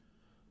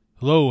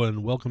Hello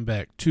and welcome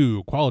back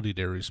to Quality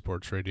Dairy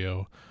Sports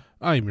Radio.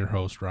 I'm your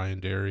host, Ryan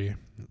Dairy.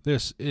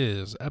 This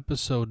is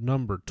episode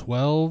number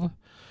 12,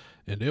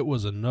 and it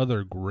was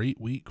another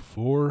great week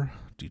for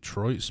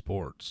Detroit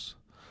sports.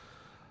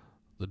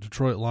 The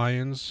Detroit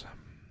Lions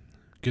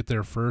get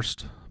their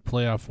first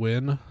playoff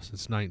win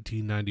since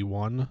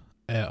 1991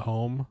 at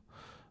home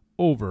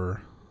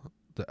over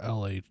the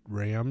LA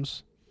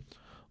Rams.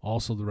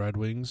 Also, the Red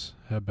Wings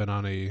have been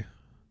on a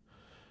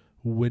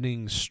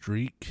winning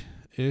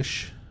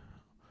streak-ish.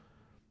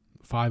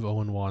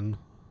 5-0-1.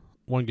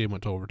 One game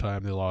went to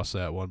overtime. They lost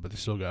that one, but they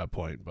still got a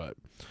point. But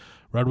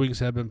Red Wings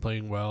have been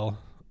playing well.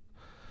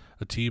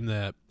 A team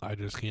that I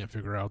just can't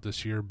figure out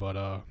this year.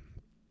 But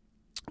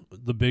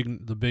the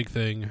big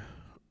thing,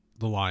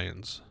 the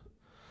Lions.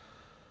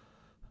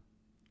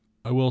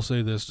 I will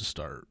say this to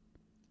start.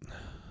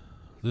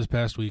 This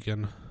past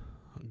weekend,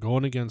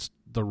 going against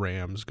the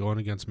Rams, going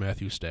against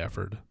Matthew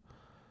Stafford,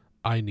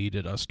 I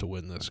needed us to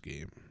win this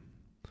game.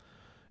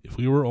 If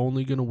we were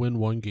only going to win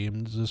one game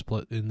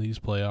in these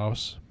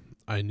playoffs,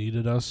 I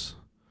needed us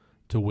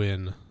to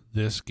win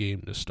this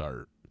game to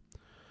start.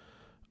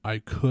 I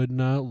could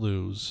not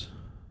lose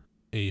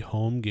a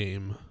home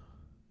game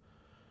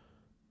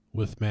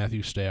with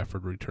Matthew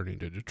Stafford returning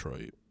to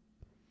Detroit.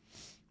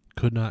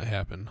 Could not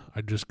happen.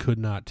 I just could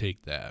not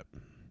take that.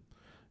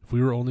 If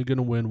we were only going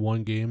to win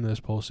one game this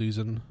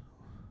postseason,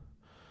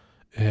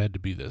 it had to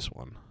be this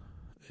one.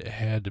 It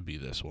had to be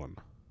this one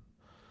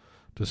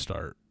to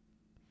start.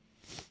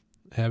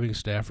 Having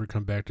Stafford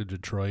come back to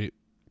Detroit,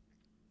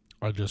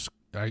 I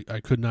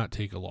could not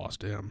take a loss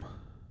to him.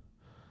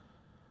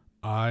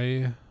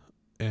 I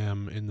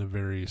am in the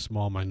very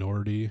small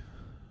minority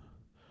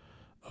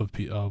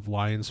of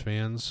Lions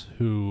fans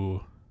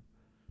who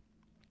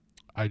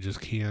I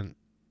can't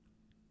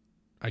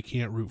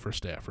root for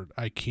Stafford.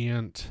 I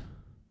can't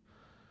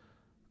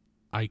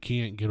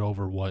get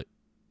over what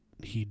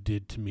he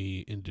did to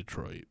me in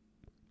Detroit.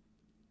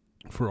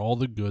 For all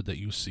the good that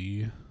you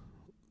see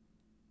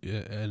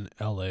in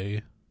LA,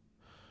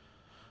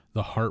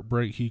 the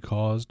heartbreak he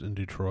caused in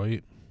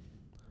Detroit,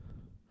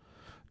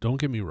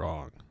 don't get me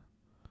wrong,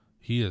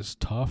 he is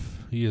tough.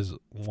 He is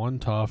one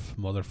tough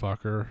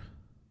motherfucker,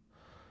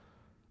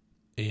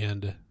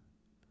 and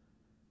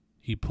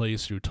he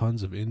plays through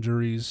tons of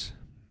injuries.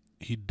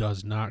 He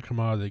does not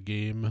come out of the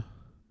game.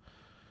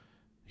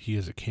 He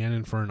is a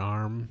cannon for an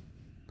arm.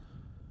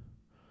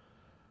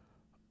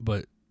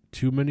 But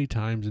too many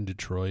times in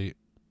Detroit,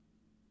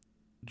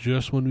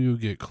 just when we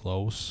would get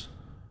close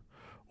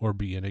or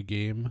be in a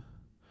game,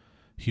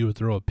 he would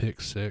throw a pick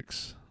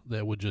six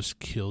that would just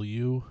kill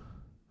you.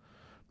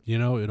 You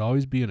know, it'd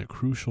always be in a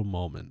crucial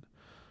moment.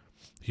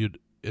 And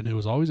it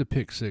was always a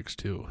pick six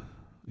too.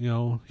 You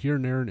know, here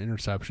and there an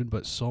interception,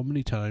 but so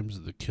many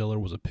times the killer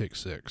was a pick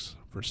six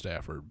for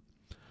Stafford.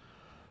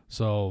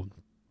 So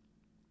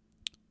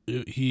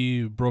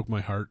he broke my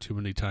heart too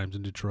many times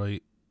in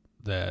Detroit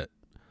that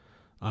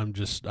I'm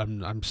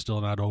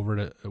still not over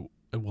it.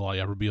 Will I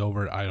ever be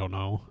over it? I don't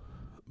know.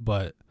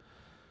 But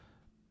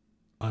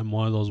I'm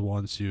one of those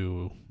ones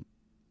who,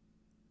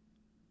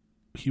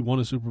 he won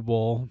a Super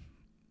Bowl.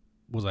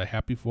 Was I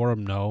happy for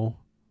him? No.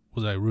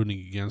 Was I rooting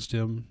against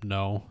him?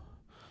 No.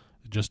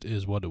 It just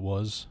is what it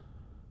was.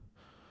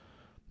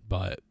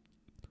 But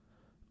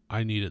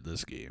I needed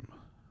this game.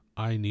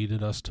 I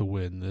needed us to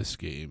win this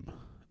game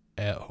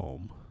at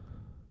home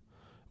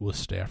with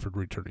Stafford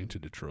returning to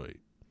Detroit.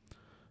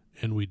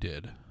 And we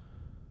did.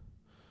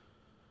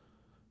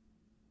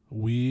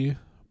 We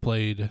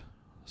played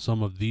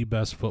some of the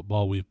best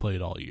football we've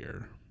played all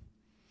year,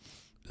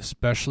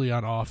 especially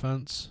on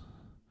offense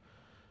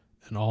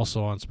and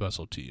also on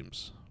special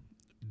teams.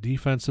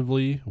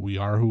 Defensively, we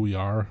are who we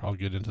are. I'll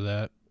get into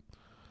that.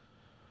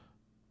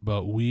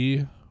 But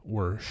we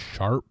were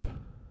sharp,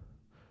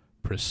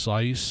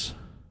 precise.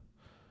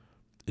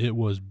 It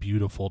was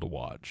beautiful to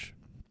watch.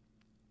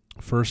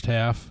 First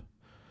half,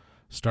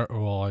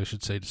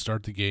 to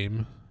start the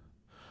game,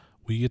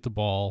 we get the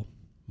ball,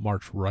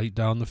 march right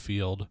down the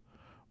field,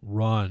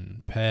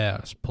 run,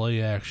 pass,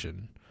 play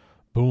action,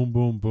 boom,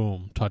 boom,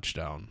 boom,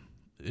 touchdown.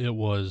 It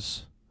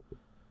was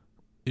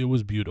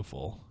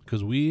beautiful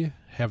because we've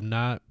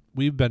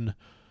been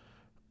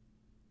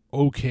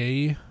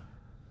okay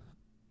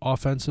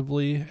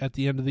offensively at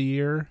the end of the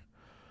year,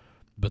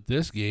 but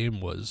this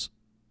game was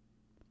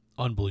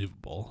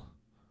unbelievable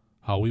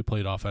how we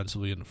played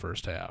offensively in the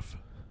first half.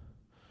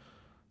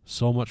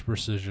 So much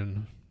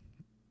precision,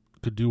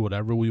 could do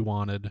whatever we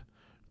wanted.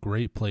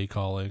 Great play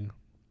calling.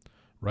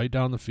 Right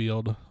down the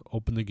field,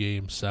 open the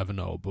game,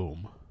 7-0,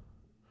 boom.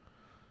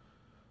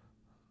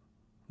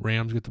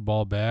 Rams get the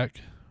ball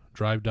back,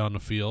 drive down the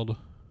field,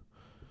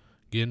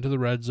 get into the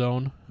red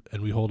zone,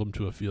 and we hold them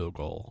to a field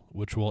goal,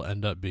 which will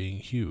end up being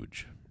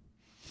huge.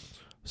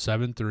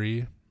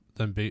 7-3,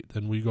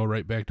 then we go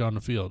right back down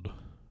the field.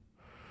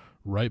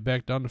 Right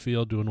back down the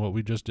field, doing what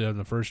we just did in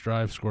the first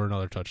drive, score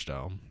another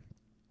touchdown.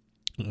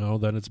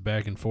 Then it's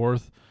back and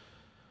forth.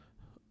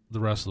 The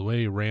rest of the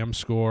way, Rams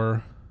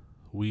score,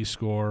 we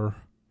score,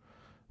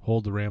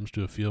 hold the Rams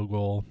to a field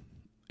goal,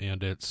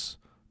 and it's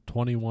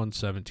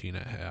 21-17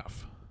 at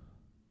half.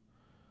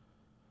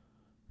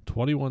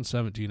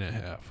 21-17 at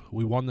half.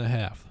 We won the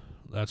half.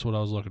 That's what I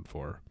was looking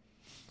for.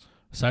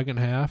 Second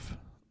half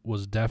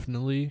was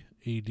definitely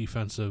a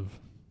defensive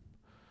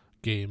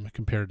game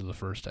compared to the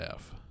first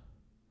half.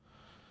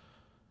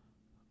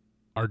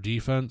 Our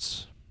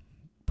defense,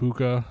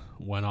 Puka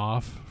went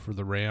off for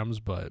the Rams,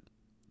 but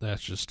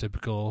that's just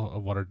typical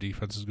of what our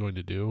defense is going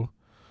to do.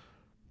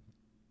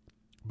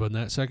 But in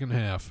that second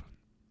half,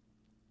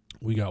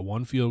 we got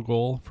one field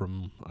goal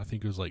from, I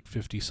think it was like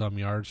 50-some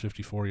yards,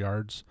 54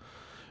 yards,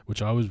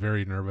 which I was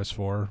very nervous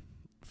for.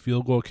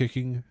 Field goal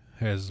kicking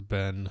has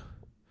been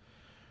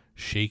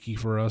shaky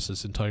for us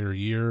this entire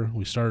year.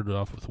 We started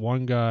off with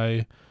one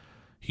guy.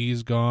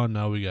 He's gone.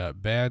 Now we got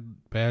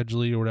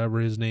Badgley or whatever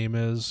his name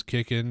is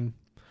kicking.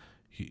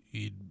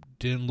 He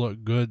didn't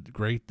look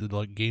great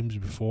the games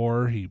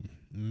before. He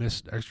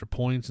missed extra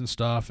points and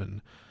stuff,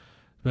 and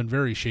it's been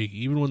very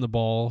shaky. Even when the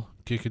ball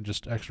kicking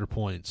just extra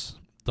points,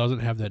 doesn't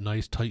have that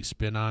nice tight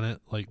spin on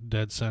it like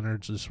dead center.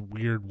 It's this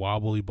weird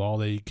wobbly ball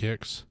that he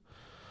kicks.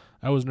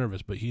 I was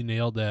nervous, but he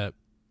nailed that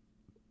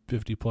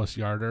 50-plus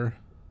yarder.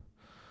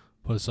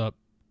 Put us up,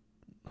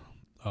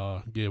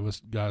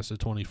 got us a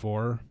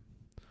 24.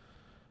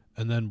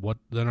 And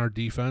then our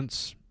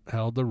defense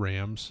held the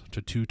Rams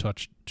to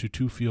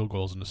two field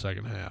goals in the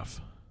second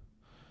half.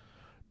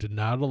 Did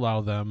not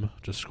allow them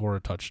to score a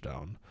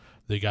touchdown.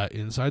 They got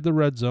inside the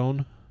red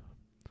zone,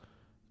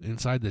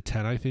 inside the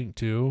 10, I think,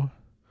 too.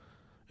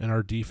 And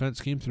our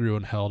defense came through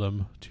and held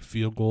them to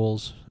field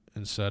goals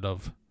instead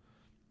of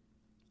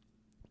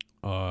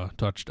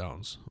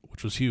touchdowns,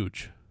 which was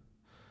huge.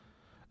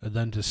 And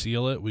then to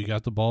seal it, we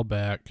got the ball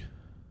back,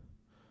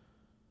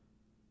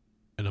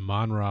 and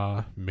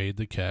Amon-Ra made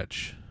the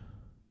catch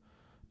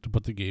to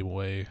put the game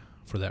away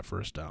for that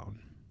first down.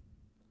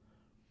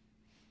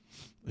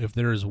 If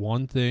there is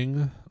one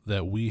thing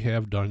that we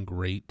have done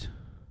great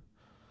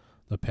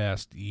the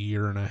past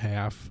year and a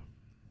half,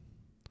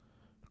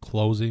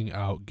 closing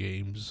out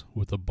games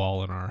with the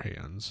ball in our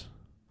hands.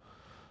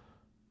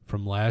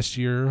 From last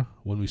year,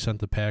 when we sent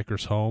the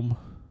Packers home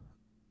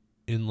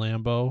in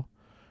Lambeau,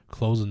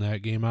 closing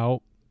that game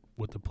out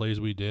with the plays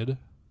we did,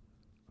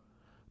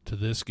 to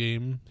this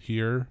game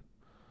here,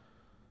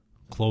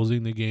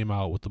 closing the game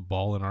out with the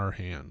ball in our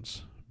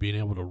hands, being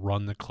able to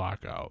run the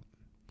clock out,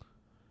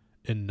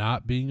 and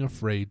not being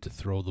afraid to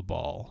throw the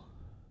ball.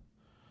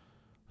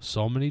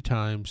 So many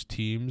times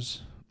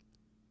teams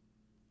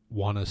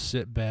want to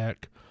sit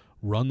back,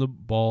 run the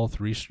ball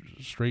 3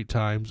 straight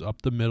times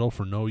up the middle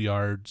for no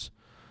yards,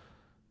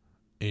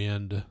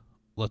 and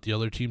let the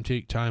other team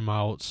take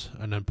timeouts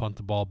and then punt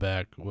the ball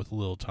back with a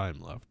little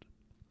time left.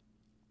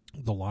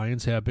 The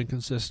Lions have been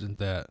consistent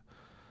that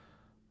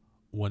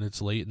when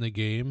it's late in the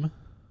game,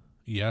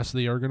 yes,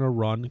 they are going to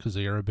run because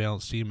they are a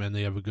balanced team and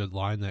they have a good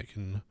line that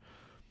can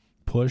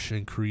push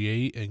and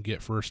create and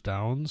get first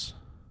downs.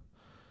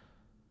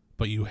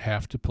 But you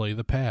have to play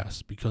the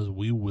pass because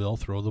we will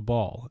throw the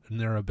ball. And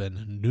there have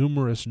been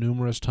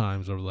numerous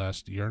times over the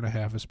last year and a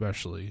half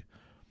especially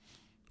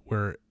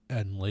where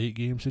in late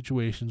game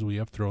situations we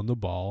have thrown the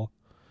ball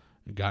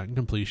and gotten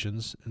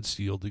completions and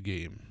sealed the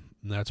game.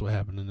 And that's what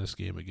happened in this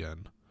game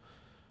again.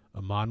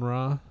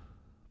 Amon-Ra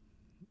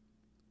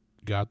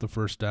got the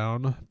first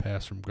down,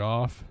 pass from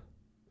Goff,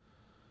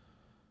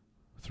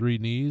 3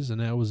 knees,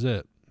 and that was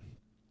it.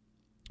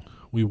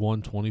 We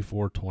won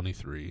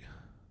 24-23.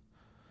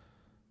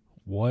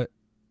 What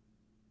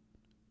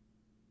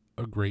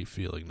a great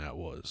feeling that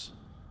was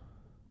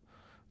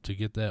to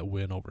get that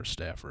win over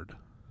Stafford.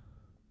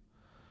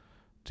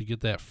 To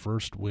get that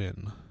first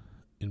win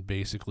in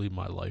basically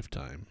my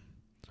lifetime.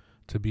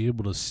 To be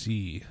able to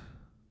see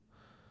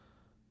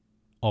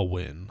a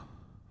win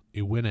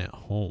at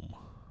home.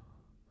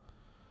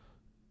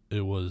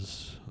 It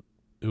was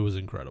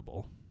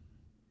incredible.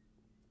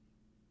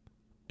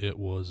 It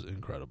was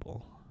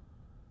incredible.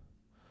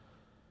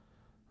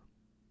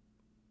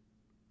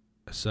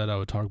 I said I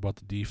would talk about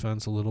the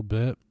defense a little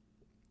bit.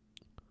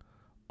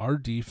 Our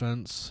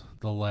defense,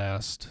 the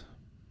last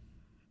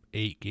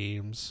 8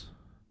 games,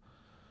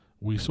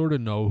 we sort of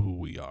know who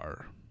we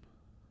are.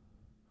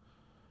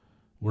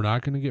 We're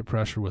not going to get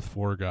pressure with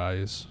 4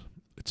 guys.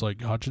 It's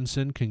like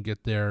Hutchinson can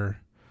get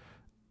there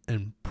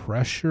and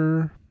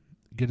pressure,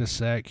 get a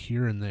sack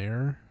here and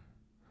there,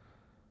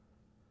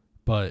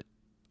 but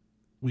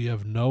we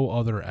have no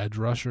other edge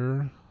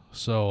rusher,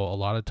 so a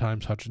lot of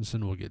times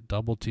Hutchinson will get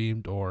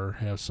double-teamed or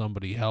have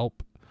somebody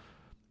help.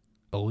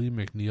 Ali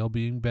McNeil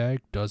being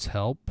back does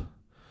help,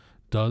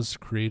 does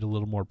create a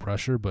little more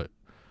pressure, but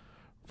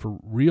for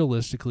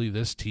realistically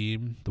this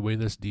team, the way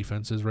this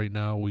defense is right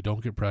now, we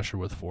don't get pressure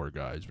with 4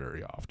 guys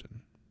very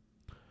often.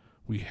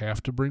 We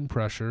have to bring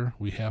pressure.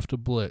 We have to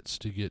blitz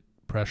to get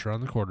pressure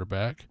on the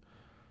quarterback,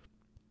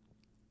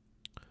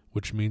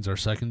 which means our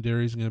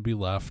secondary is going to be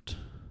left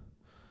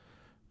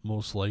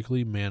most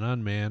likely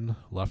man-on-man,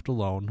 left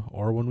alone,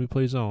 or when we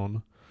play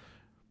zone,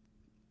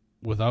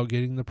 without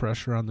getting the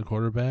pressure on the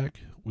quarterback,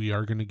 we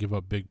are going to give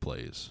up big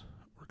plays.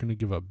 We're going to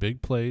give up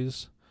big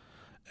plays,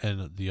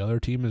 and the other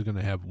team is going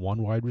to have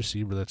one wide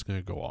receiver that's going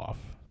to go off.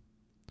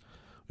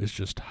 It's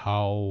just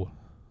how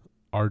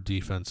our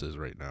defense is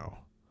right now.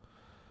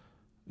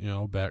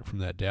 Back from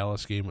that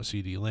Dallas game with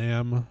CeeDee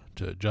Lamb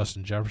to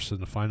Justin Jefferson,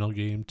 the final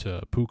game,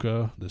 to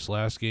Puka this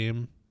last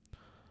game.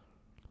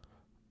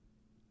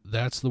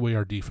 That's the way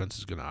our defense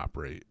is going to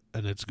operate,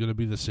 and it's going to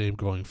be the same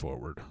going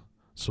forward.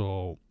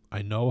 So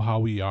I know how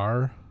we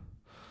are.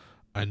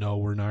 I know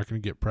we're not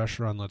going to get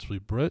pressure on Let's Play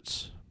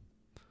Brits,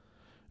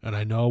 and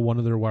I know one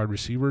of their wide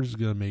receivers is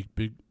going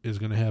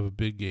to have a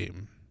big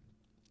game.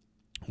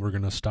 We're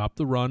going to stop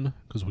the run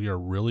because we are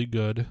really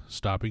good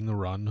stopping the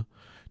run.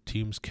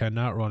 Teams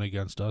cannot run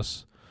against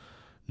us.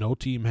 No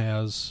team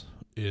has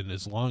in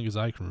as long as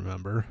I can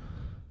remember.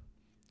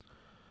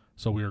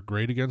 So we are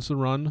great against the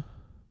run.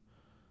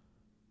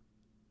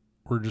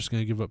 We're just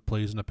going to give up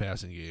plays in the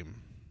passing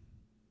game.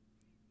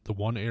 The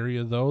one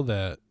area, though,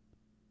 that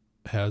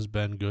has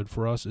been good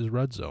for us is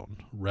red zone.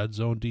 Red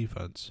zone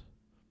defense.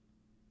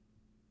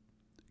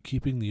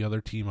 Keeping the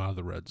other team out of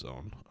the red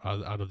zone,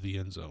 out of the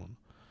end zone.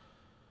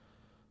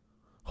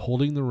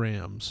 Holding the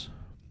Rams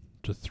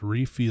to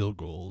 3 field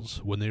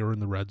goals when they were in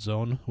the red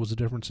zone was the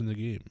difference in the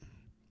game.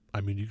 I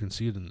mean, you can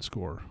see it in the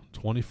score.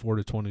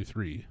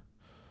 24-23.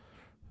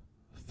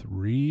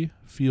 3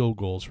 field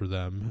goals for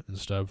them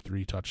instead of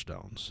 3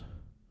 touchdowns.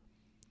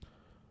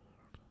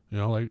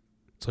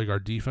 It's like our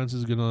defense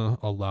is going to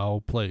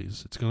allow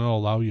plays. It's going to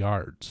allow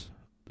yards.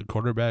 The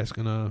quarterback's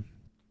going to,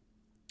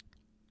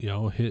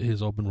 hit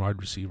his open wide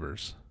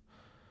receivers.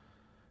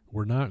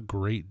 We're not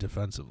great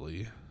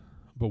defensively,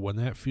 but when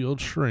that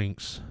field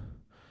shrinks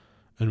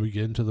and we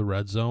get into the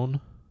red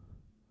zone,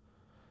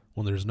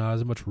 when there's not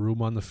as much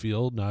room on the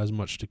field, not as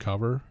much to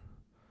cover,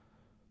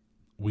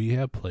 we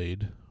have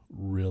played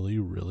really,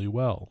 really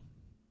well.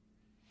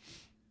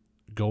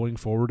 Going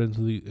forward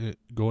into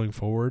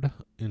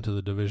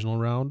the divisional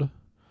round,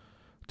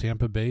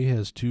 Tampa Bay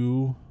has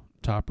 2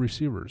 top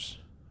receivers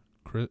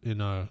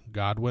in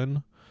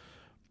Godwin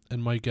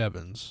and Mike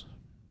Evans.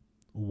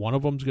 One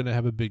of them's going to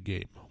have a big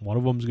game. One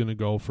of them's going to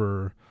go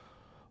for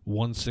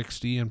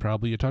 160 and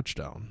probably a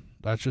touchdown.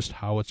 That's just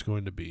how it's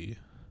going to be.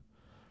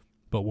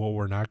 But what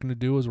we're not going to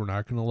do is we're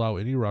not going to allow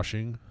any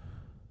rushing.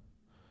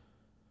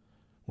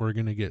 We're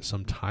going to get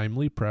some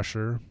timely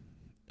pressure,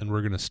 and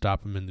we're going to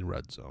stop them in the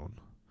red zone.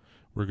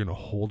 We're going to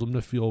hold them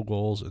to field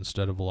goals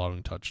instead of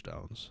allowing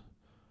touchdowns.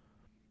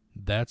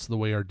 That's the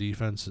way our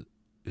defense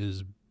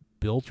is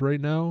built right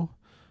now.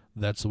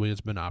 That's the way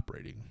it's been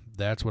operating.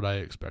 That's what I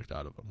expect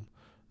out of them.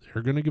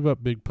 They're going to give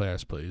up big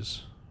pass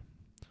plays.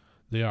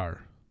 They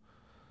are.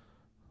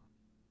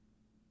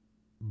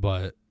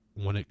 But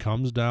when it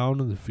comes down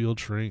and the field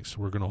shrinks,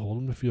 we're going to hold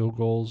them to field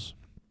goals,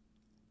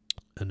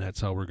 and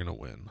that's how we're going to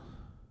win.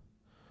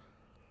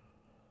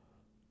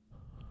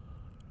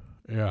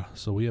 Yeah,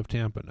 so we have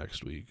Tampa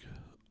next week.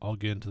 I'll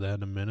get into that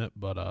in a minute,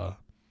 but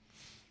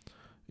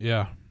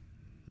yeah,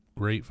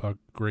 great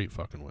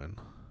fucking win,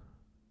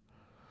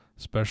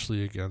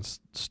 especially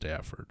against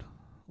Stafford.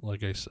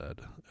 Like I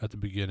said at the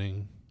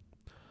beginning,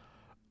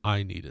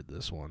 I needed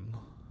this one.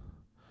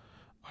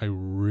 I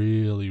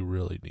really,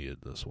 really needed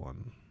this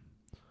one.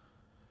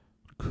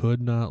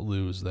 Could not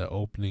lose that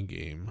opening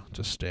game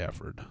to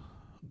Stafford.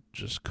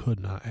 Just could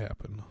not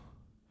happen.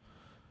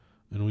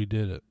 And we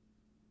did it.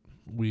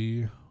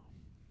 We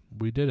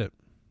did it.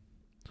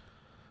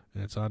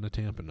 And it's on to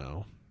Tampa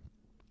now.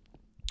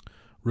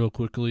 Real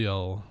quickly,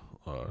 I'll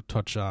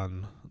touch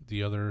on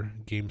the other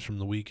games from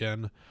the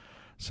weekend.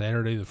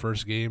 Saturday, the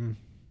first game,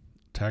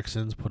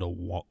 Texans put a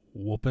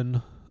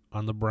whooping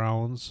on the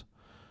Browns.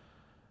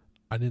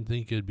 I didn't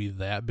think it'd be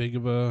that big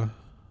of a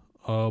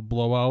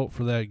blowout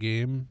for that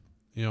game.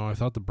 I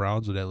thought the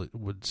Browns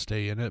would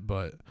stay in it,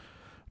 but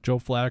Joe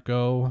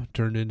Flacco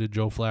turned into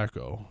Joe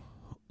Flacco.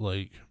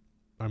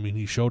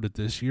 He showed it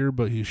this year,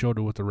 but he showed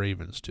it with the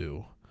Ravens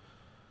too.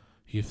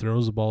 He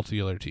throws the ball to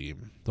the other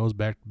team. Those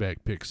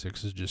back-to-back pick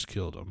sixes just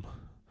killed him.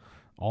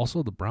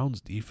 Also, the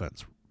Browns'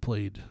 defense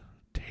played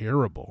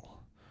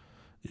terrible.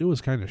 It was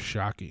kind of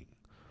shocking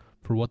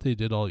for what they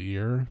did all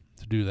year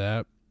to do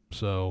that.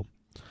 So,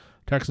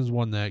 Texans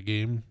won that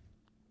game.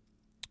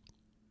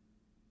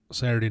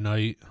 Saturday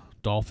night,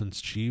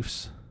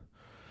 Dolphins-Chiefs.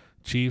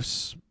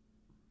 Chiefs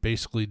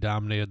basically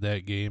dominated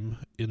that game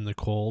in the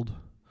cold.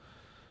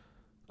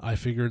 I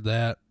figured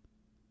that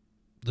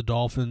the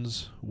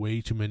Dolphins, way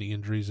too many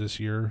injuries this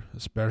year,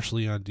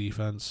 especially on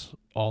defense.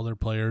 All their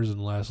players in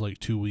the last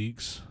 2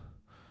 weeks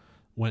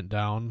went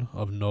down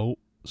of note.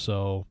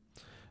 So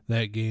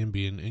that game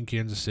being in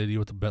Kansas City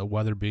with the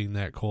weather being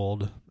that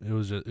cold, it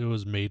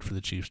was made for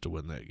the Chiefs to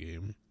win that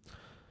game.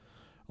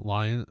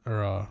 Lions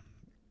won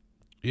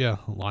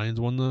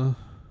the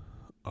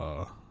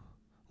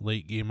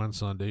early game on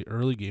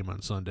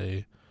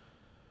Sunday.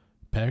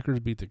 Packers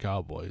beat the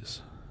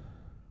Cowboys.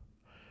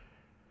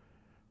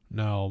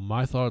 Now,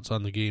 my thoughts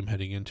on the game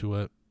heading into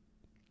it,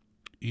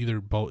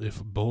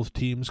 if both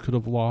teams could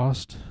have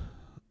lost,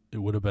 it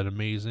would have been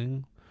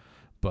amazing,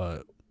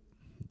 but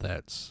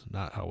that's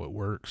not how it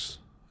works.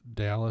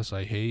 Dallas,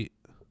 I hate.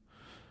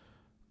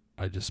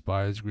 I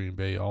despise Green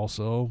Bay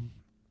also.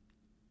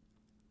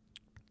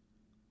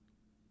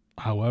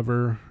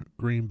 However,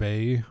 Green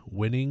Bay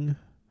winning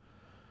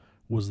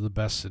was the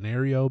best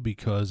scenario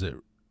because it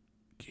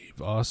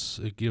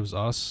gives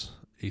us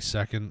a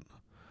second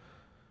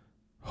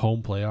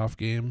home playoff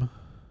game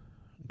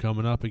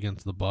coming up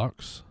against the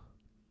Bucs.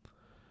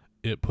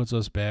 It puts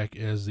us back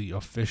as the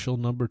official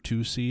number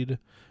 2 seed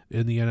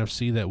in the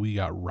NFC that we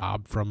got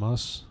robbed from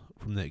us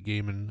from that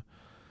game in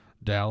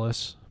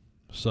Dallas.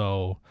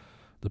 So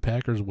the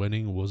Packers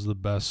winning was the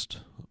best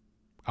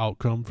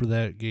outcome for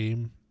that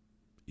game,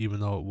 even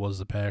though it was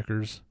the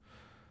Packers.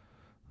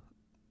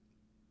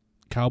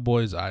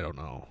 Cowboys, I don't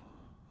know.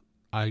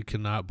 I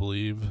cannot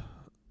believe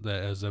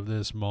that as of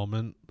this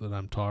moment that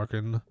I'm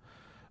talking,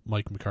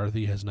 Mike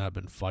McCarthy has not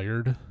been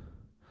fired.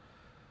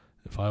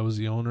 If I was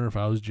the owner, if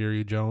I was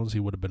Jerry Jones, he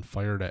would have been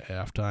fired at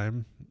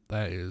halftime.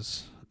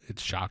 It's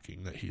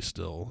shocking that he's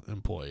still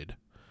employed.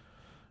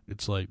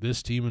 It's like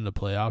this team in the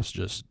playoffs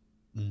just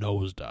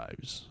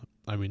nosedives.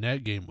 I mean,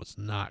 that game was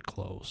not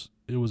close.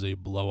 It was a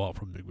blowout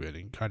from the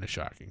beginning. Kind of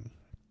shocking.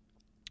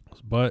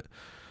 But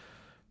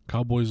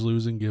Cowboys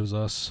losing gives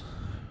us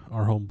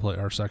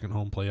our second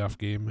home playoff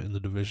game in the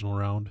divisional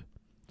round.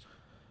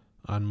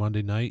 On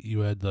Monday night,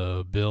 you had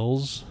the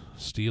Bills,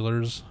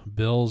 Steelers.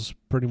 Bills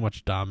pretty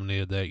much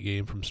dominated that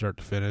game from start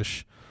to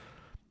finish.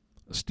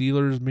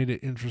 Steelers made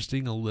it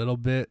interesting a little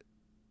bit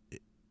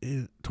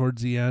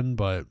towards the end,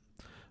 but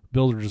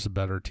Bills are just a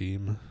better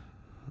team,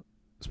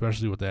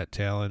 especially with that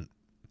talent.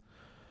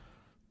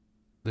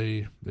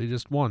 They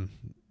just won.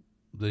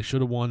 They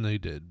should have won. They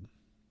did.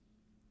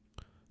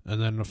 And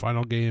then the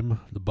final game,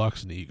 the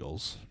Bucs and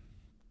Eagles.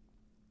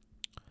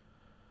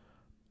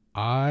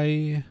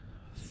 I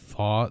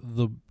thought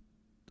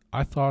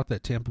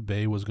that Tampa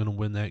Bay was going to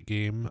win that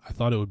game. I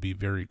thought it would be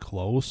very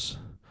close.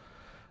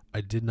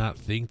 I did not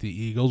think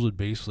the Eagles would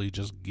basically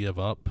just give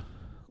up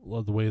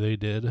the way they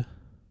did.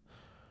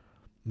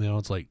 You know,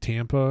 it's like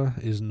Tampa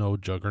is no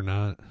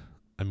juggernaut.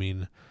 I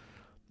mean,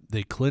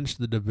 they clinched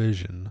the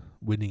division,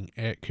 winning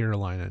at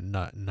Carolina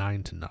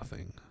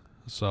 9-0.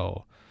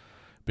 So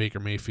Baker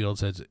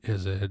Mayfield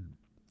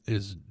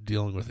is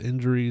dealing with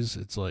injuries.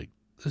 It's like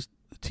this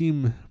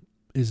team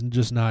is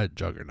just not a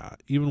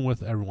juggernaut. Even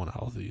with everyone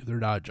healthy, they're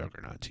not a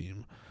juggernaut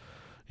team.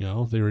 You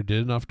know, they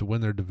did enough to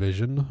win their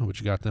division,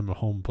 which got them a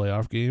home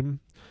playoff game.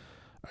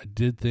 I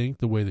did think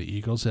the way the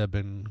Eagles have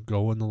been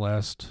going the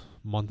last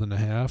month and a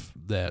half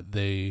that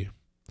they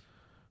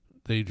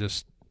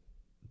just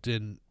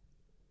didn't.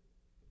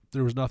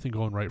 There was nothing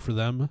going right for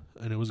them,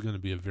 and it was going to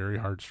be a very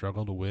hard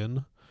struggle to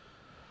win.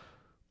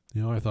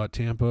 You know, I thought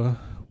Tampa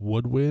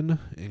would win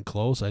in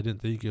close. I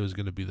didn't think it was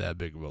going to be that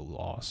big of a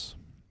loss.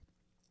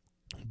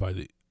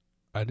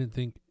 I didn't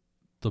think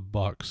the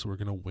Bucs were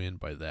going to win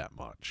by that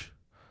much.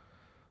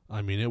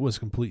 I mean, it was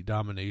complete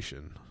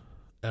domination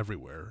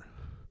everywhere.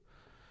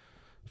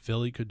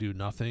 Philly could do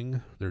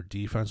nothing. Their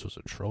defense was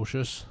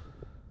atrocious.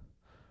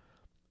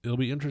 It'll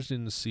be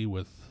interesting to see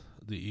with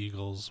the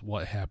Eagles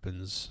what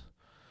happens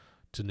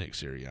to Nick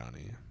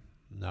Sirianni.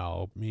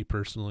 Now, me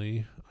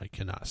personally, I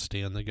cannot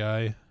stand the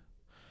guy.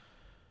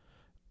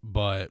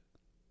 But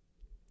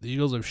the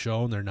Eagles have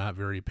shown they're not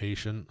very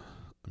patient.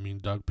 I mean,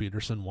 Doug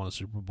Peterson won a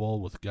Super Bowl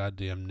with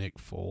goddamn Nick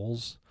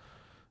Foles,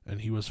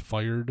 and he was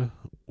fired,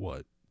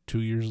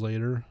 2 years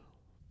later,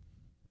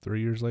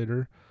 3 years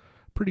later?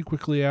 Pretty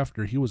quickly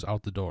after, he was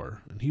out the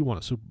door, and he won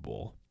a Super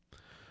Bowl.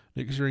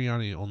 Nick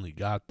Sirianni only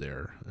got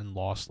there and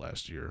lost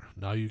last year.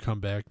 Now you come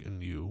back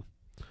and you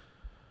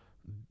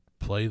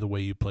play the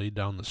way you played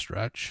down the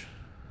stretch,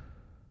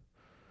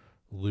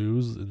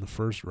 lose in the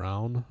first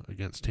round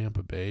against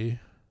Tampa Bay.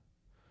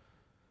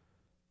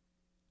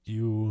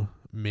 You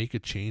make a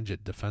change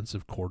at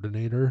defensive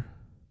coordinator,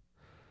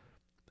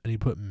 and you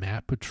put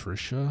Matt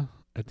Patricia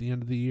at the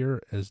end of the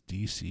year as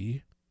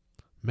DC.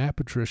 Matt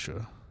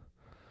Patricia,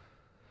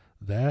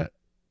 that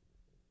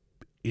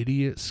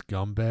idiot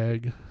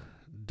scumbag,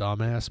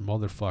 dumbass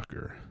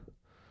motherfucker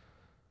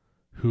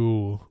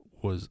who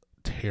was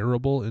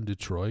terrible in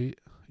Detroit,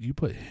 you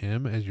put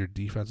him as your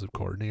defensive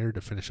coordinator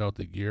to finish out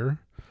the year.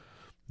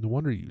 No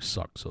wonder you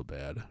suck so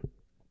bad.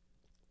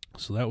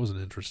 So that was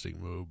an interesting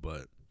move,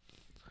 but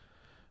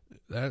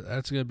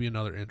that's going to be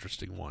another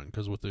interesting one,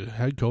 because with the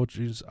head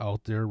coaches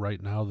out there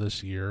right now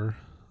this year,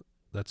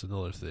 that's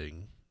another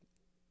thing.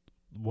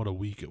 What a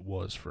week it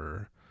was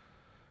for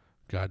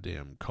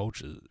goddamn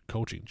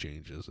coaching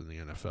changes in the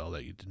NFL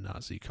that you did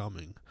not see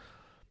coming.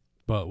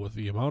 But with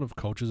the amount of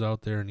coaches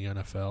out there in the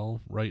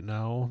NFL right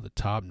now, the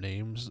top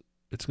names,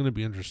 it's going to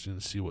be interesting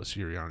to see what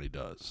Sirianni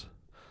does.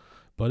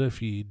 But if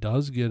he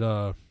does get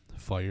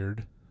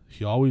fired,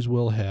 he always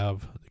will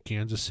have the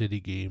Kansas City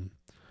game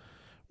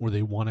where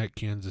they won at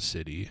Kansas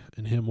City,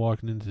 and him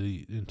walking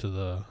into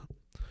the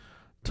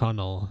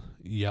tunnel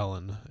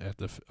yelling at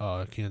the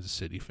Kansas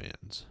City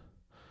fans.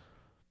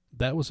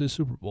 That was his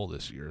Super Bowl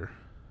this year.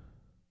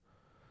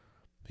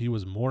 He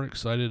was more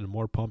excited and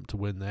more pumped to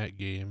win that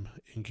game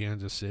in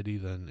Kansas City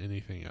than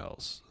anything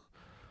else.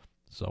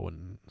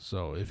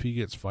 So if he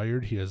gets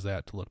fired, he has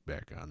that to look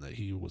back on, that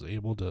he was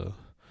able to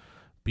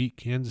beat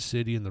Kansas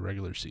City in the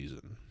regular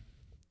season.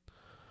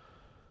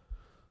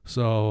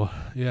 So,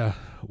 yeah,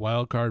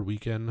 wild card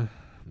weekend,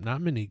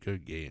 not many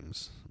good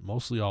games.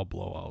 Mostly all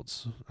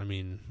blowouts. I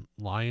mean,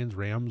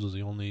 Lions-Rams was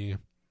the only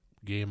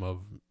game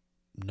of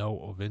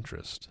note of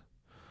interest,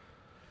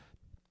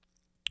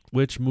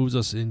 which moves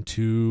us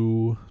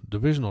into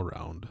divisional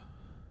round.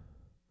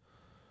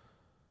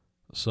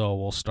 So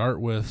we'll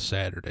start with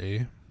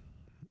Saturday.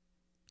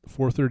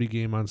 4:30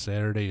 game on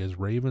Saturday is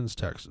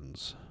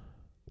Ravens-Texans.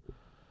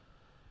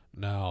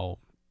 Now,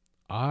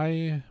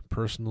 I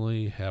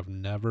personally have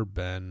never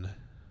been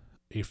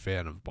a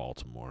fan of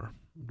Baltimore.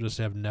 Just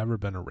have never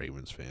been a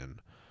Ravens fan.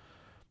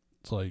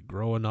 It's like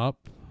growing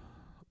up,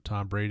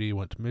 Tom Brady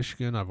went to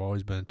Michigan. I've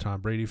always been a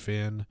Tom Brady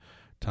fan.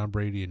 Tom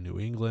Brady in New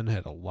England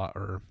had a lot,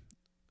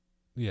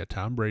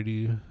 Tom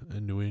Brady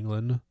in New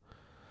England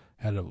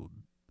had a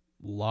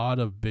lot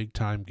of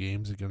big-time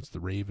games against the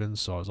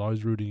Ravens, so I was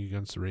always rooting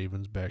against the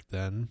Ravens back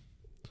then.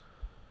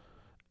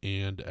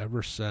 And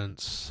ever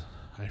since,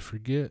 I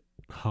forget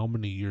how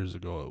many years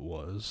ago it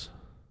was,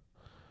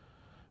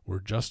 where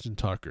Justin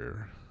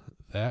Tucker,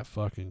 that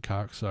fucking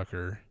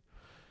cocksucker,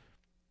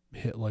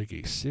 hit like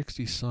a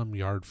 60-some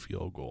yard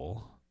field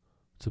goal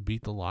to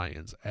beat the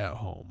Lions at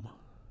home.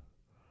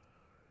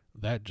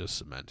 That just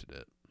cemented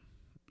it.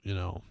 You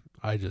know,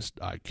 I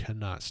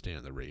cannot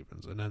stand the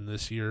Ravens. And then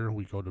this year,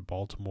 we go to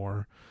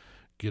Baltimore,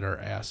 get our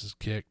asses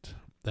kicked.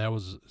 That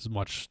was as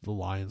much the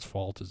Lions'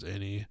 fault as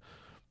any.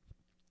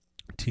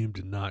 Team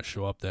did not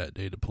show up that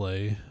day to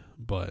play,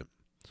 but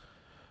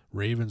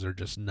Ravens are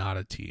just not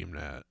a team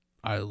that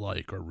I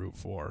like or root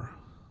for.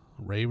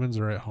 Ravens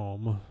are at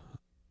home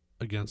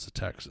against the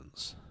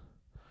Texans.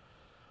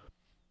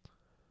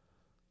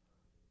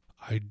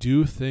 I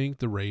do think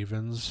the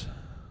Ravens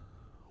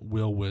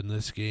will win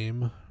this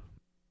game.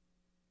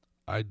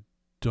 I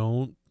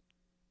don't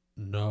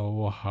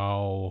know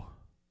how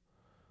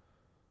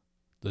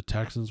the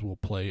Texans will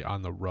play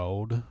on the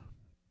road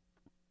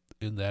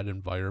in that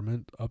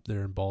environment up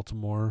there in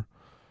Baltimore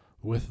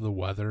with the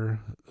weather.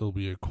 It'll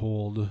be a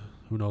cold,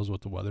 who knows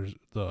what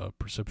the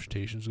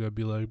precipitation's going to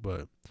be like,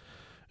 but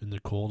in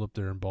the cold up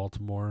there in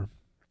Baltimore,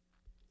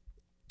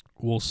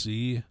 we'll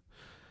see.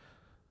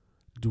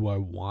 Do I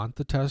want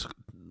the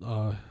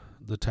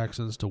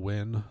Texans to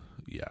win?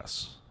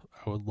 Yes.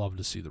 I would love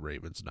to see the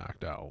Ravens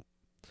knocked out,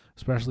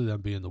 especially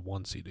them being the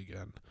 1 seed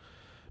again.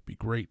 Be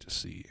great to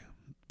see,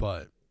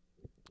 but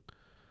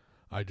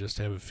I just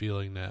have a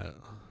feeling that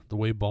the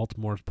way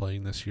Baltimore's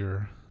playing this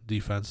year,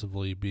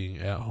 defensively being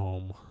at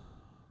home,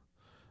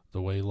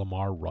 the way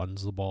Lamar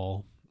runs the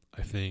ball,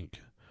 I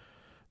think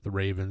the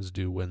Ravens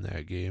do win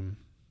that game.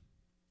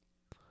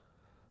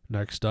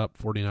 Next up,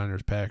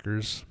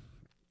 49ers-Packers.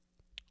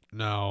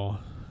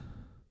 Now,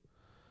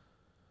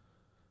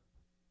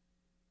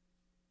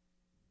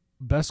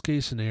 best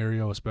case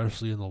scenario,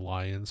 especially in the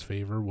Lions'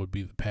 favor, would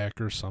be the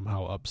Packers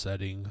somehow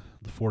upsetting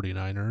the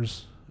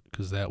 49ers,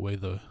 because that way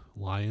the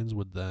Lions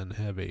would then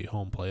have a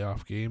home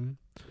playoff game,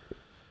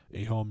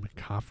 a home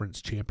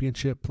conference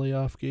championship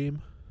playoff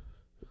game.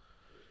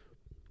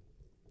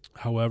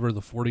 However,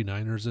 the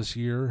 49ers this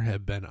year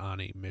have been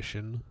on a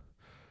mission.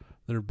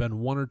 There have been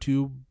one or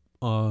two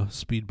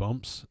speed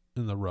bumps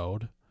in the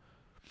road,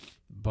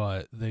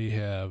 but they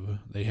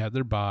had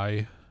their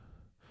bye.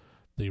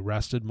 They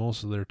rested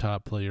most of their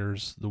top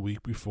players the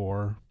week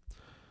before,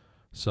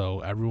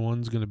 so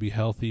everyone's going to be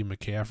healthy.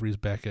 McCaffrey's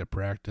back at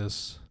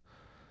practice.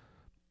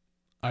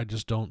 I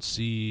just don't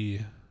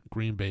see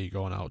Green Bay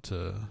going out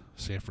to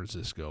San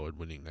Francisco and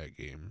winning that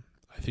game.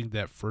 I think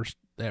that first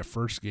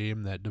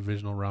game, that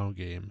divisional round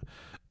game,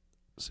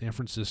 San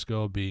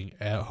Francisco being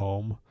at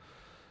home,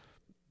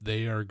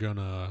 I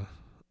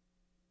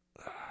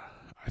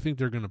think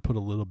they're gonna put a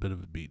little bit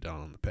of a beat down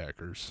on the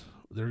Packers.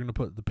 They're gonna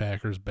put the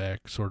Packers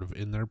back sort of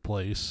in their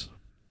place,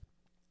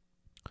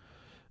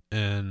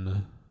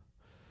 and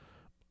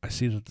I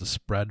see that the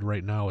spread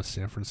right now is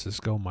San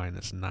Francisco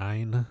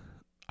 -9.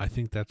 I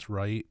think that's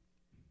right.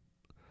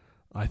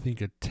 I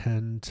think a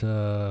 10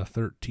 to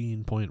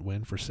 13 point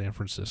win for San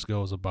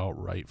Francisco is about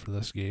right for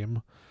this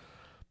game.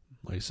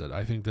 Like I said,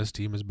 I think this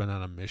team has been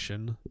on a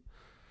mission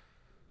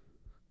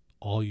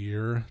all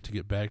year to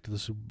get back to the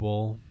Super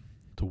Bowl,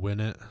 to win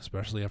it,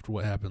 especially after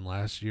what happened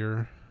last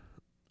year.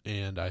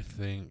 And I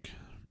think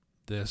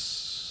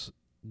this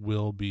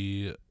will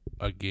be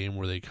a game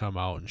where they come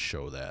out and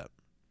show that.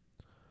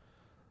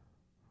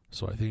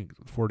 So I think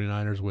the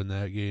 49ers win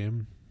that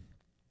game.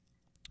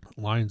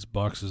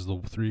 Lions-Bucks is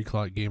the 3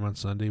 o'clock game on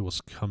Sunday. We'll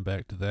come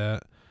back to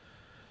that.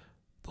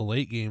 The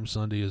late game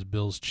Sunday is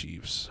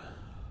Bills-Chiefs.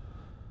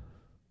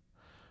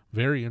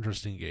 Very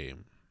interesting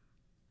game.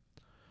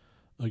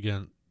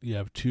 Again, you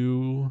have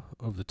two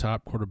of the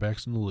top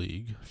quarterbacks in the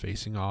league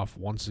facing off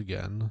once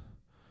again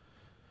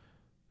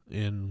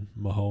in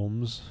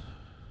Mahomes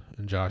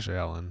and Josh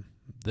Allen.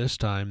 This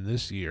time,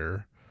 this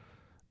year,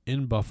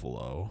 in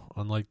Buffalo,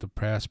 unlike the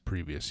past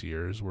previous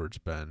years where it's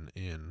been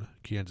in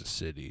Kansas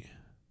City.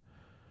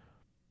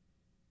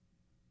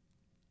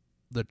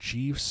 The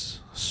Chiefs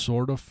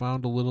sort of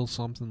found a little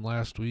something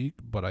last week,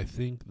 but I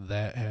think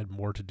that had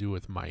more to do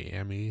with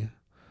Miami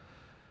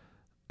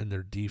and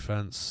their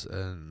defense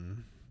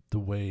and the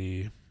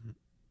way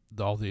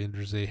all the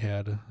injuries they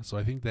had. So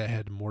I think that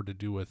had more to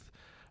do with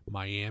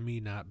Miami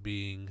not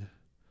being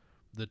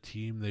the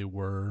team they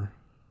were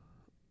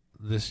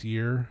this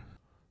year,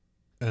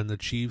 and the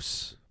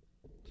Chiefs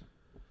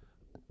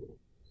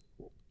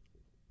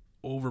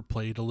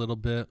overplayed a little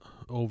bit.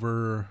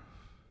 I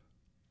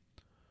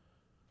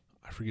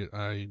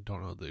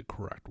don't know the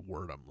correct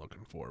word I'm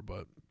looking for,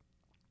 but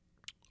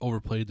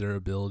overplayed their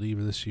ability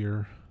this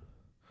year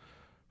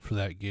for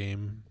that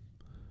game.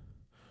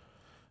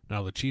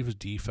 Now, the Chiefs'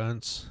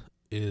 defense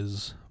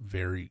is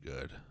very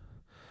good.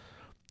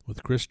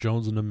 With Chris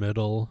Jones in the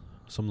middle,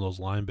 some of those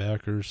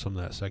linebackers, some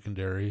of that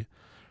secondary,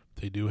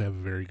 they do have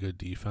a very good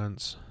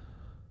defense.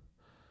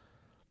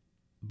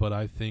 But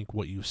I think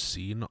what you've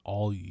seen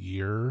all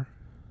year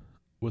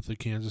with the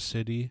Kansas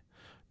City,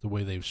 the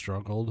way they've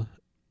struggled,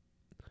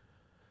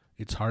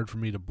 it's hard for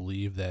me to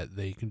believe that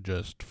they can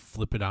just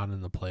flip it on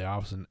in the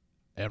playoffs and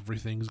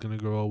everything's going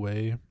to go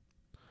away.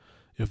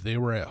 If they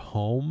were at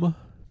home,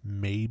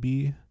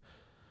 maybe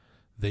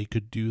they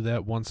could do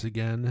that once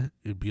again.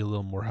 It'd be a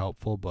little more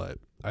helpful, but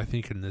I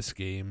think in this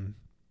game,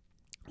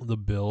 the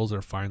Bills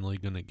are finally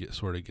going to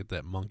get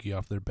that monkey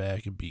off their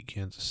back and beat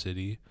Kansas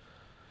City.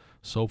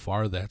 So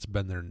far, that's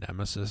been their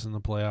nemesis in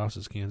the playoffs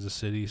is Kansas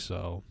City,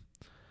 so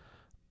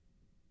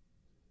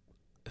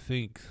I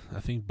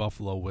think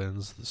Buffalo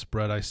wins. The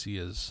spread I see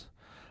is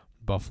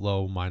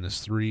Buffalo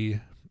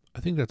 -3. I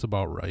think that's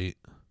about right.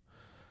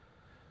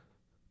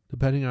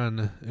 Depending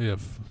on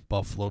if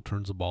Buffalo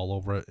turns the ball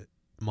over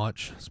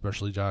much,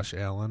 especially Josh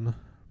Allen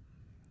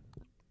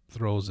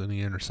throws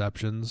any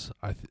interceptions,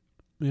 a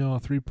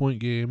 3-point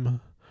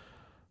game,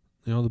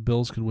 the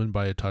Bills can win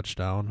by a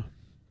touchdown.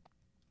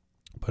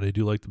 But I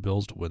do like the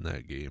Bills to win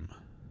that game.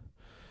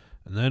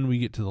 And then we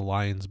get to the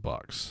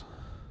Lions-Bucks.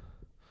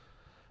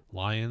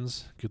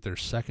 Lions get their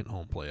second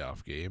home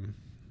playoff game,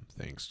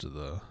 thanks to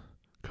the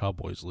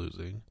Cowboys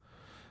losing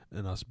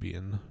and us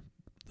being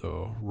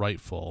the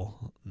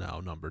rightful, now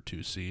number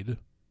 2 seed.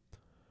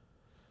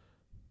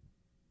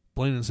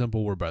 Plain and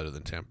simple, we're better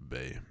than Tampa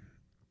Bay.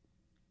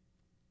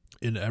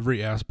 In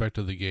every aspect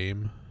of the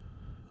game,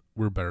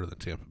 we're better than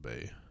Tampa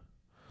Bay.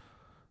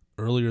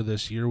 Earlier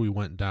this year, we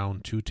went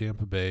down to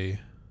Tampa Bay,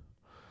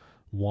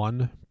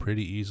 won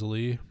pretty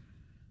easily.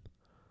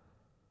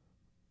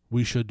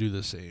 We should do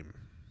the same.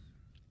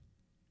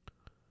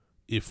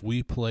 If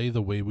we play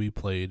the way we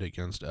played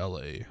against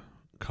LA,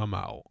 come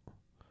out,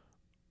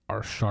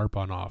 are sharp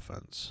on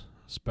offense,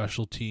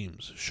 special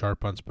teams,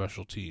 sharp on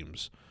special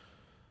teams,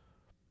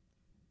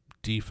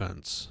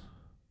 defense,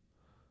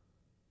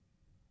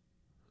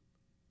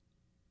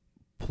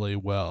 play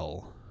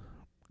well.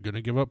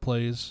 Gonna give up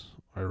plays.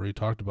 I already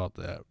talked about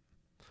that.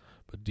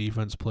 But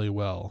defense, play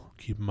well.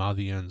 Keep them out of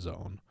the end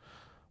zone.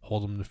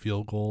 Hold them to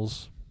field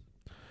goals.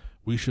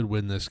 We should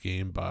win this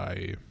game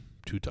by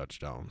 2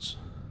 touchdowns.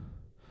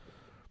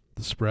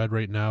 The spread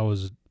right now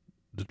is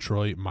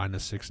Detroit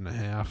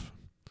 -6.5.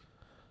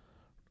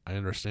 I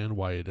understand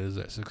why it is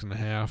at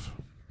 6.5.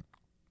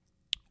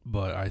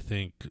 But I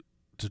think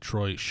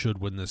Detroit should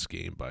win this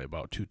game by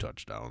about 2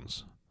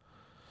 touchdowns.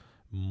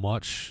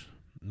 Much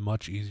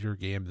easier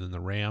game than the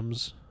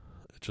Rams.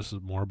 It just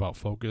is more about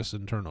focus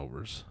and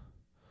turnovers.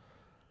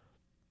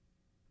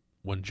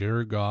 When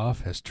Jared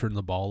Goff has turned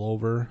the ball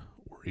over,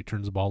 or he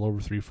turns the ball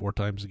over 3-4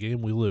 times a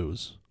game, we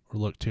lose or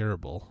look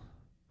terrible.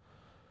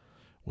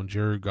 When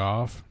Jared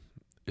Goff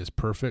is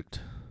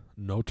perfect,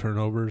 no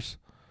turnovers,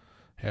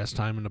 has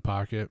time in the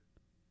pocket,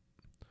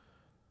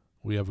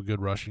 we have a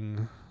good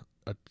rushing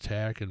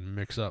attack and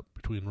mix up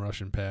between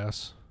rush and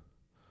pass,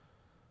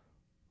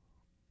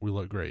 we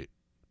look great.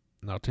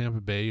 Now Tampa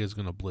Bay is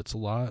going to blitz a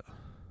lot,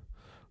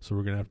 so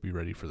we're going to have to be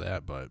ready for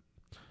that, but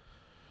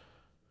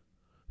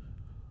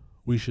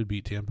we should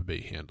beat Tampa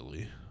Bay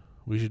handily.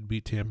 We should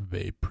beat Tampa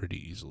Bay pretty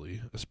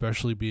easily,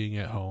 especially being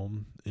at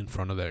home in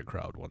front of that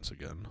crowd once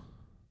again.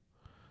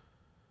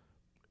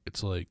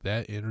 It's like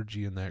that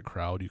energy in that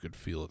crowd, you could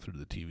feel it through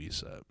the TV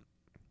set.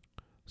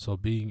 So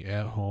being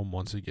at home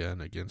once again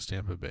against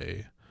Tampa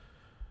Bay,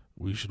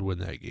 we should win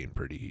that game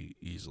pretty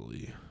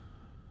easily.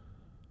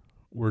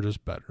 We're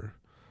just better.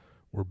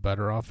 We're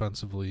better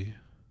offensively.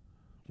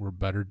 We're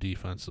better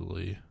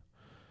defensively.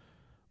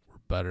 We're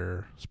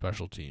better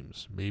special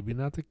teams. Maybe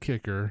not the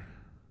kicker,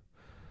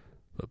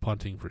 but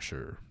punting for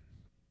sure.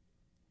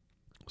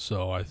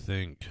 So I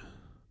think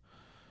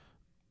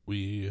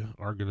we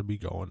are going to be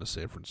going to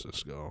San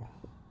Francisco.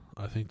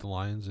 I think the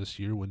Lions this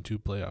year win 2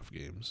 playoff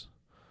games.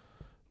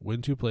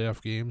 Win 2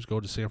 playoff games, go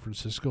to San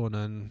Francisco, and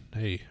then,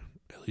 hey,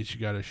 at least you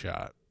got a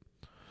shot.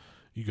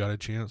 You got a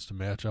chance to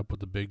match up with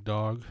the big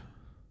dog,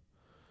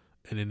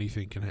 and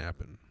anything can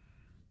happen.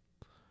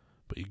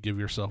 But you give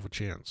yourself a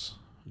chance.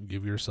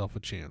 Give yourself a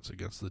chance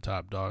against the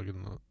top dog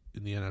in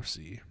the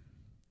NFC.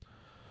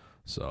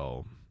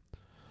 So,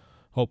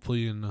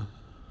 hopefully in a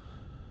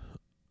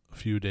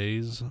few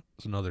days,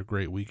 it's another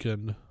great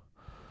weekend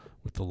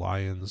with the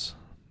Lions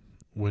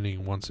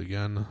winning once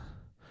again,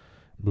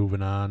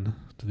 moving on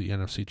to the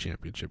NFC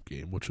Championship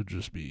game, which would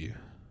just be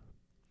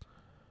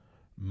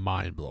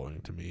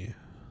mind-blowing to me.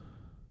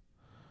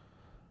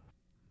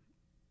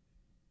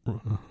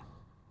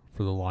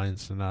 for the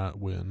Lions to not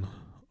win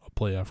a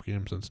playoff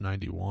game since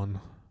 '91.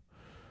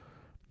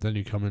 Then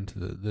you come into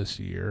this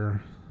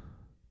year,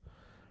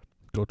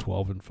 go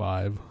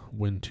 12-5,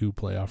 win 2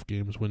 playoff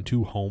games, win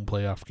 2 home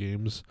playoff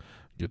games,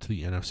 get to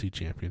the NFC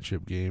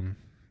Championship game.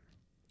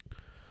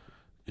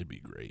 It'd be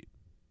great.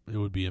 It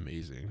would be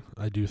amazing.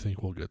 I do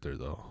think we'll get there,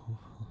 though.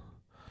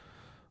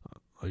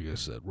 Like I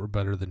said, we're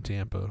better than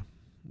Tampa.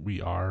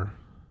 We are.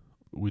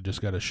 We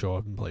just got to show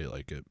up and play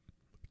like it.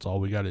 That's all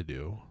we got to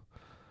do.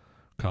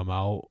 Come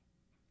out,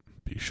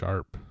 be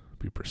sharp,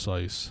 be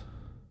precise,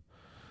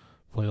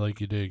 play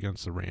like you did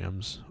against the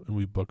Rams, and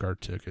we book our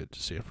ticket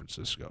to San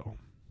Francisco.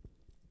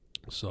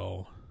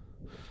 So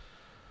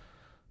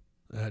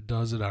that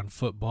does it on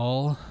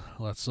football.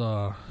 Let's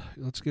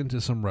get into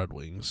some Red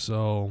Wings.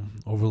 So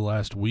over the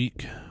last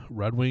week,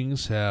 Red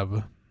Wings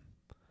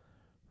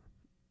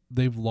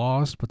they've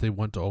lost, but they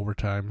went to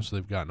overtime, so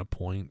they've gotten a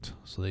point.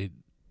 So they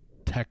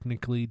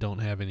technically don't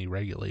have any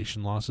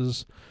regulation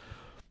losses.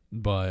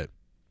 But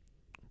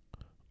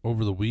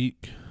over the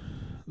week,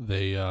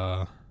 they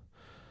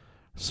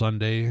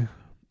Sunday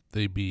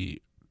they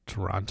beat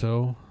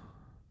Toronto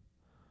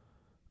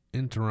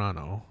in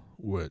Toronto,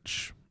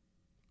 which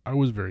I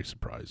was very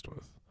surprised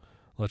with.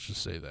 Let's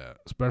just say that.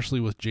 Especially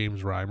with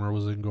James Reimer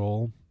was in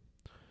goal,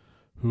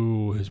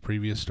 who his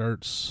previous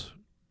starts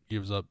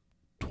gives up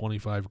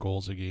 25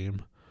 goals a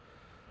game.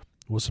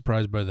 Was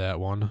surprised by that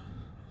one.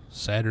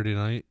 Saturday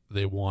night,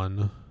 they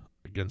won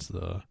against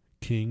the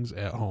Kings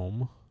at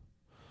home.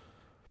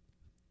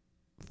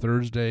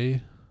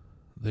 Thursday,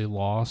 they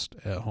lost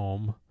at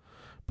home,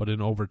 but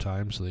in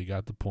overtime, so they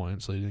got the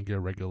point. So they didn't get a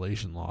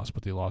regulation loss,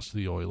 but they lost to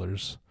the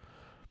Oilers.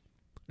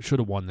 Should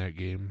have won that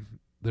game.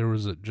 There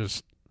was it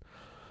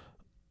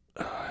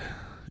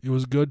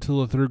was good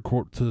till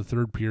the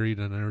third period,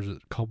 and there was a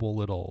couple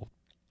little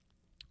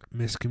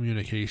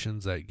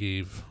miscommunications that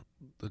gave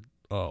the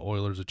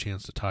Oilers a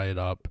chance to tie it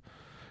up.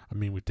 I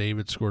mean, with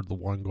David scored the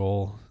 1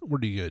 goal,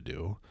 what are you gonna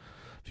do?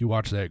 If you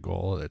watch that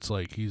goal, it's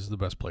like he's the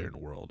best player in the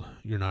world.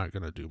 You're not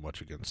gonna do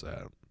much against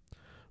that.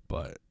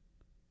 But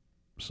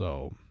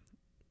so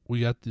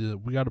we got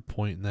a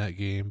point in that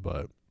game,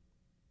 but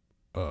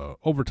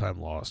overtime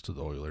loss to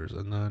the Oilers,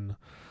 and then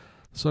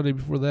Sunday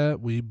before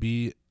that we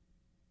beat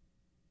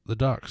the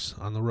Ducks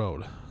on the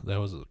road. That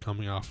was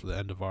coming off the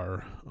end of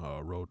our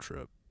road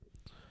trip.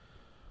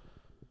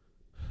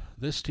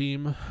 This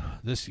team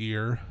this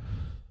year,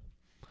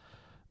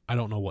 I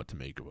don't know what to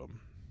make of them.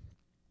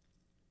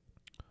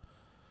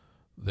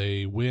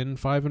 They win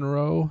 5 in a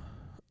row,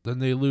 then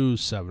they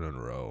lose 7 in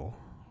a row,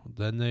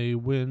 then they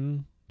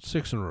win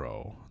 6 in a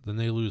row, then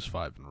they lose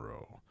 5 in a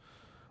row.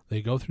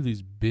 They go through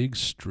these big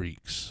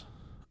streaks,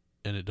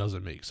 and it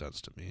doesn't make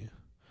sense to me.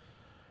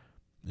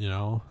 You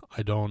know,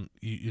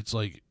 it's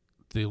like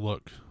they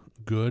look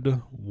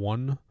good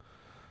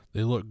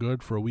they look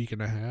good for a week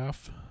and a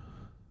half,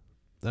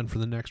 then for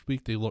the next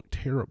week they look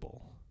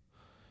terrible.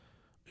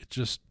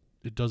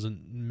 It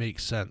doesn't make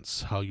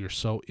sense how you're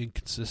so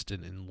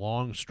inconsistent in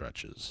long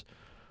stretches.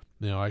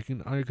 You know, I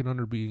can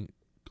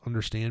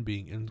understand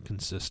being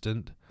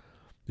inconsistent,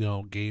 you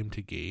know, game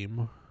to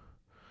game,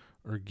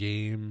 or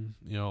game,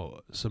 you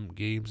know, some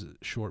games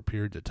short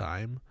periods of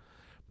time,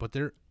 but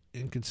they're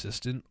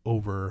inconsistent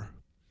over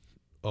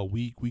a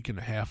week and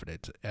a half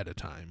at a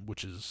time,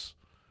 which is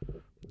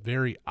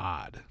very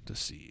odd to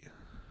see.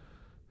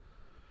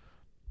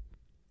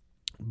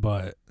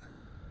 But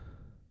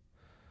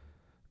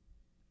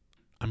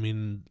I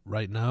mean,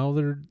 right now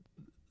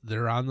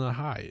they're on the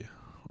high.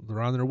 They're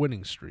on their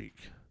winning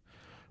streak.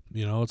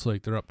 You know, it's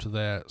like they're up to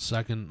that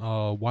second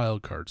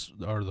wild card,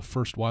 or the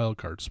first wild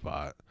card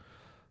spot.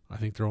 I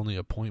think they're only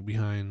a point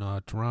behind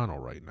Toronto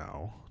right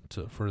now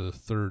for the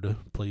third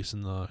place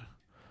in the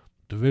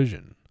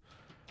division.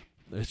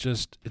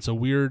 It's a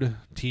weird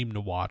team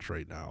to watch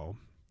right now.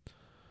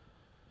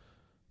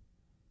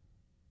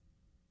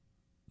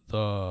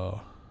 The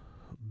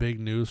big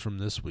news from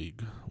this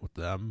week with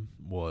them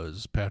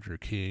was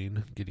Patrick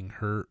Kane getting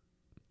hurt.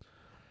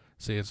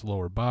 Say it's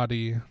lower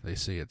body. They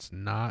say it's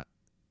not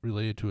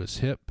related to his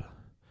hip.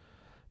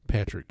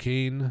 Patrick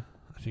Kane,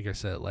 I think I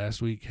said it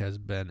last week, has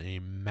been a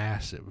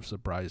massive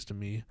surprise to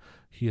me.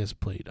 He has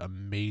played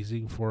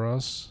amazing for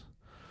us.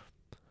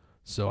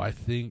 So I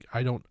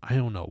don't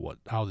know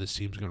how this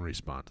team's going to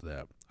respond to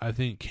that. I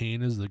think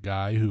Kane is the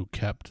guy who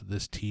kept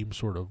this team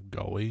sort of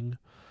going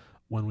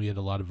when we had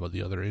a lot of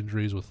the other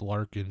injuries with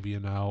Larkin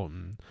being out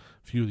and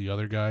a few of the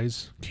other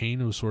guys.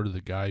 Kane was sort of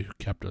the guy who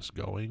kept us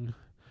going.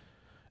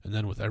 And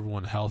then with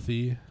everyone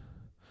healthy,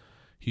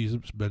 he's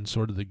been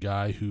sort of the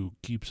guy who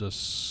keeps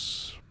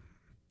us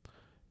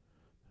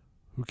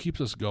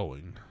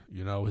going.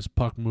 You know, his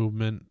puck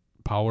movement,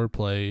 power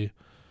play,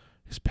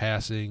 his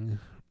passing,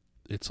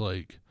 it's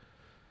like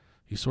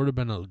he's sort of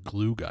been a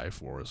glue guy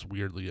for us,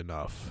 weirdly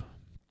enough.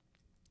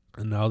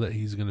 And now that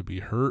he's going to be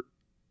hurt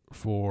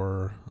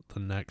for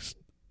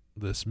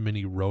this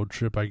mini road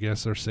trip, I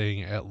guess they're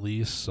saying at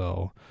least.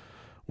 So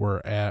we're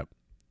at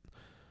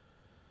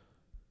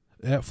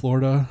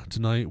Florida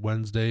tonight,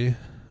 Wednesday,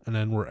 and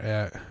then we're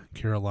at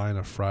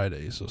Carolina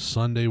Friday. So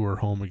Sunday we're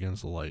home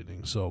against the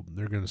Lightning. So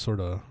they're going to sort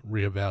of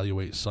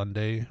reevaluate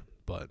Sunday.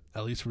 But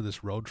at least for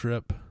this road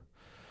trip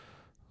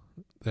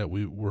that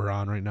we're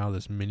on right now,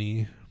 this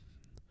mini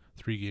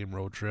 3-game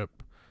road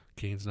trip,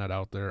 Kane's not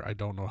out there. I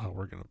don't know how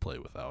we're going to play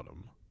without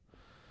him.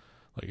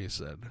 Like I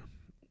said,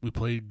 we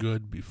played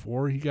good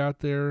before he got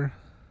there.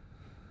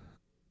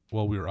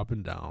 Well, we were up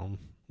and down.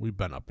 We've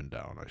been up and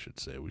down, I should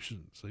say. We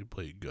shouldn't say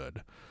played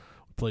good.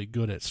 We played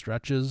good at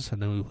stretches,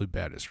 and then we played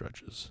bad at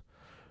stretches.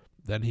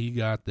 Then he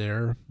got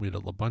there. We had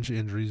a bunch of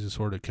injuries that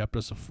sort of kept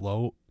us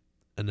afloat.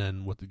 And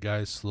then with the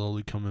guys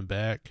slowly coming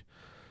back,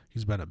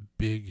 he's been a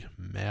big,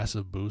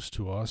 massive boost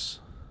to us.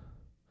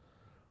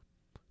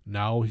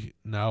 Now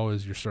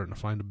as you're starting to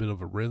find a bit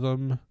of a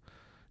rhythm,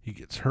 he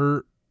gets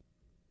hurt.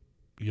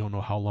 You don't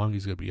know how long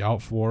he's going to be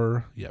out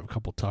for. You have a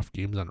couple tough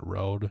games on the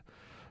road,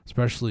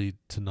 especially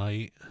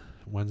tonight,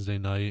 Wednesday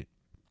night,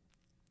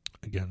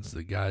 against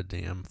the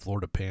goddamn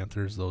Florida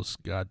Panthers, those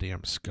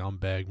goddamn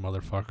scumbag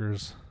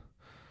motherfuckers.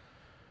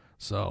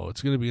 So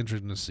it's going to be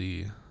interesting to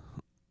see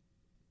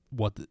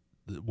what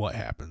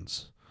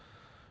happens.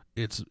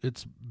 It's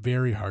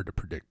very hard to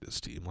predict this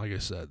team. Like I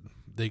said,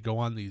 they go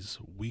on these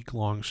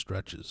week-long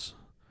stretches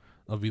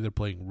of either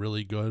playing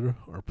really good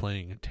or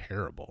playing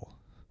terrible.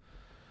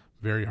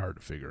 Very hard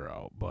to figure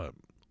out, but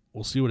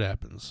we'll see what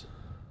happens.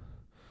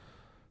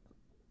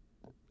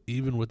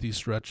 Even with these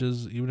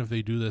stretches, even if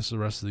they do this the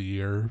rest of the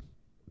year,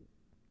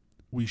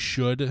 we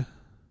should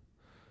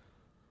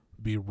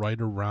be right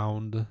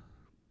around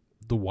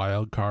the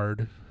wild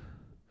card.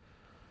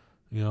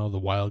 You know, the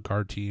wild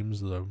card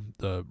teams,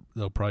 they'll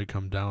probably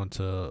come down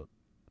to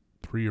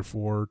 3 or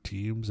 4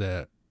 teams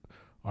that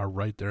are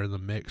right there in the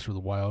mix for the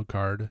wild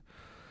card.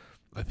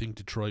 I think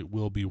Detroit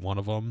will be one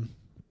of them.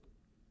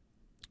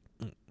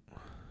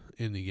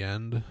 In the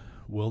end,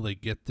 will they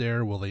get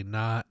there? Will they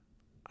not?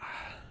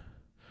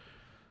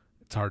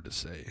 It's hard to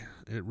say.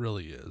 It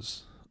really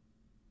is.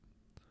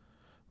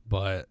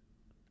 But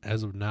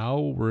as of now,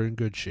 we're in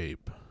good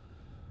shape.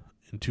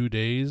 In 2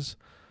 days,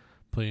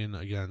 playing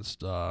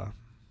against on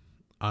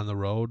the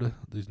road,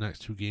 these next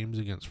 2 games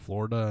against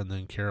Florida and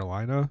then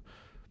Carolina,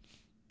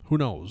 who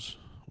knows?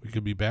 We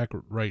could be back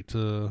we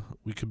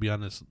could be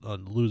on this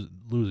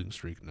losing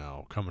streak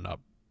now coming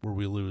up where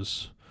we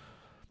lose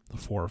the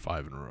 4 or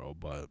 5 in a row.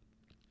 But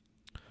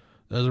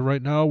as of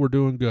right now, we're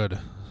doing good.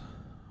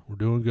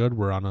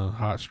 We're on a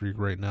hot streak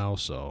right now,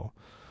 so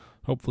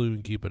hopefully we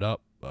can keep it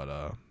up.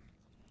 But,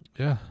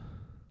 yeah.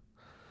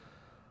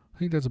 I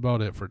think that's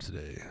about it for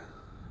today.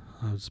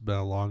 It's been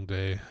a long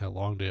day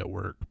at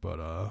work,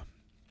 but,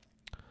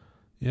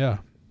 yeah.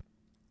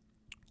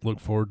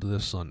 Looking forward to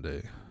this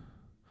Sunday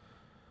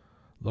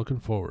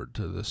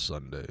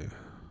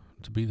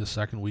to be the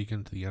second week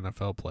into the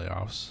NFL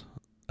playoffs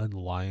and the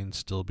Lions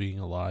still being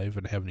alive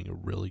and having a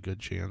really good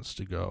chance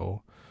to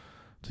go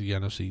to the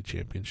NFC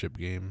Championship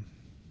game.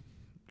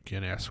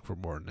 Can't ask for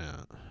more than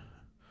that.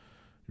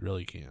 You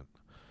really can't.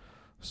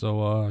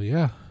 So,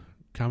 yeah.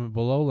 Comment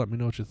below. Let me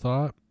know what you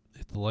thought.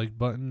 Hit the like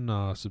button.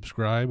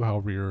 Subscribe,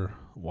 however you're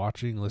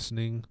watching,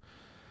 listening.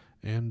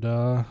 And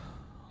I'll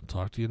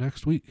talk to you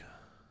next week.